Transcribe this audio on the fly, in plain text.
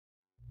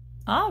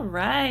All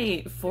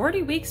right,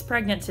 40 weeks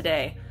pregnant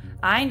today.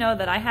 I know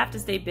that I have to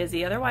stay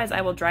busy, otherwise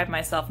I will drive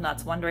myself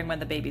nuts wondering when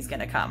the baby's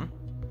gonna come.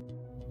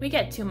 We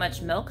get too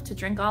much milk to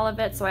drink all of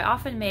it, so I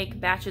often make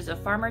batches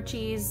of farmer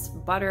cheese,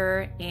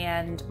 butter,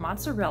 and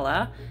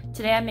mozzarella.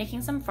 Today I'm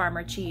making some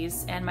farmer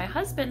cheese, and my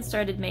husband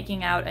started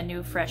making out a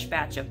new fresh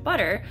batch of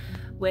butter,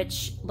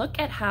 which, look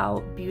at how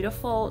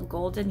beautiful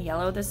golden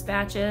yellow this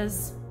batch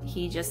is.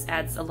 He just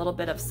adds a little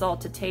bit of salt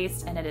to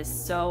taste, and it is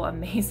so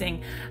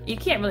amazing. You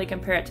can't really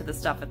compare it to the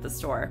stuff at the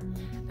store.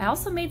 I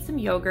also made some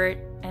yogurt,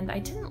 and I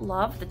didn't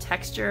love the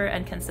texture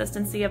and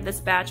consistency of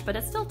this batch, but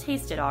it still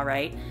tasted all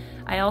right.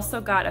 I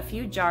also got a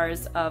few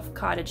jars of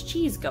cottage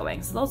cheese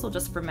going, so those will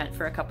just ferment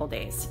for a couple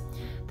days.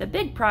 The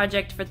big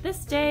project for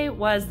this day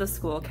was the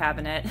school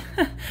cabinet.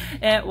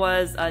 It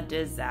was a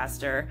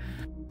disaster,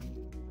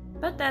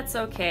 but that's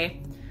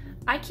okay.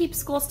 I keep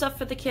school stuff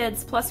for the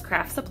kids plus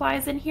craft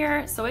supplies in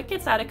here, so it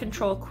gets out of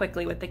control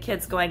quickly with the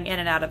kids going in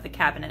and out of the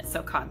cabinet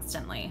so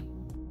constantly.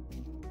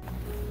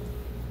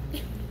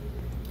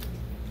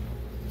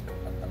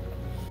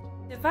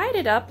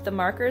 Divided up the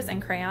markers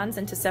and crayons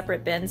into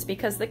separate bins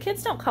because the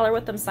kids don't color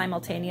with them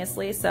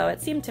simultaneously, so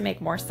it seemed to make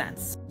more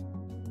sense.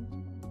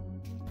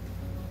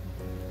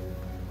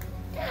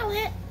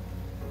 Gallet!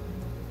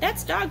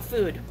 That's dog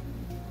food.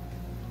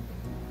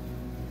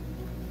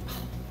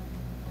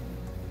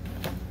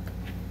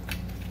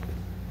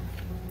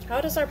 How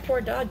does our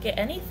poor dog get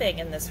anything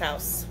in this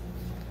house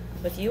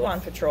with you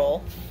on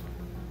patrol?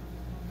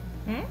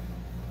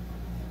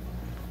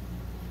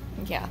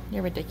 Yeah,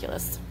 you're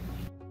ridiculous.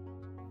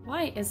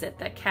 Why is it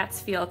that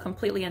cats feel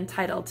completely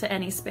entitled to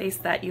any space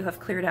that you have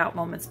cleared out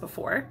moments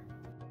before?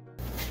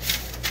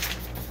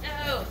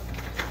 No!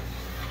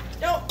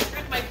 Don't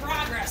wreck my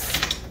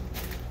progress!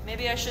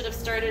 Maybe I should have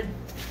started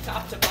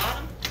top to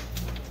bottom?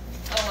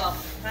 Oh well,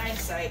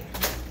 hindsight.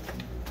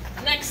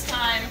 Next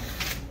time.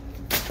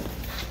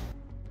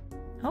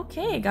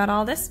 Okay, got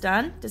all this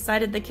done.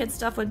 Decided the kids'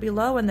 stuff would be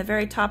low and the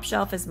very top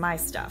shelf is my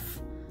stuff.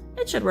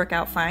 It should work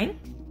out fine.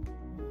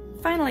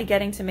 Finally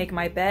getting to make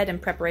my bed in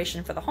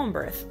preparation for the home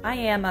birth. I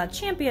am a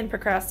champion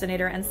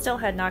procrastinator and still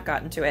had not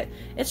gotten to it.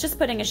 It's just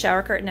putting a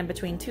shower curtain in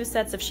between two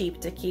sets of sheep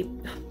to keep...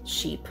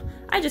 sheep.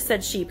 I just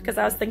said sheep because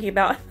I was thinking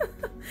about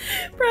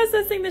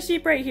processing the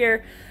sheep right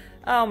here.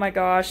 Oh my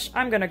gosh,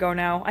 I'm gonna go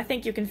now. I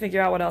think you can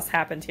figure out what else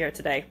happened here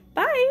today.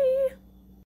 Bye!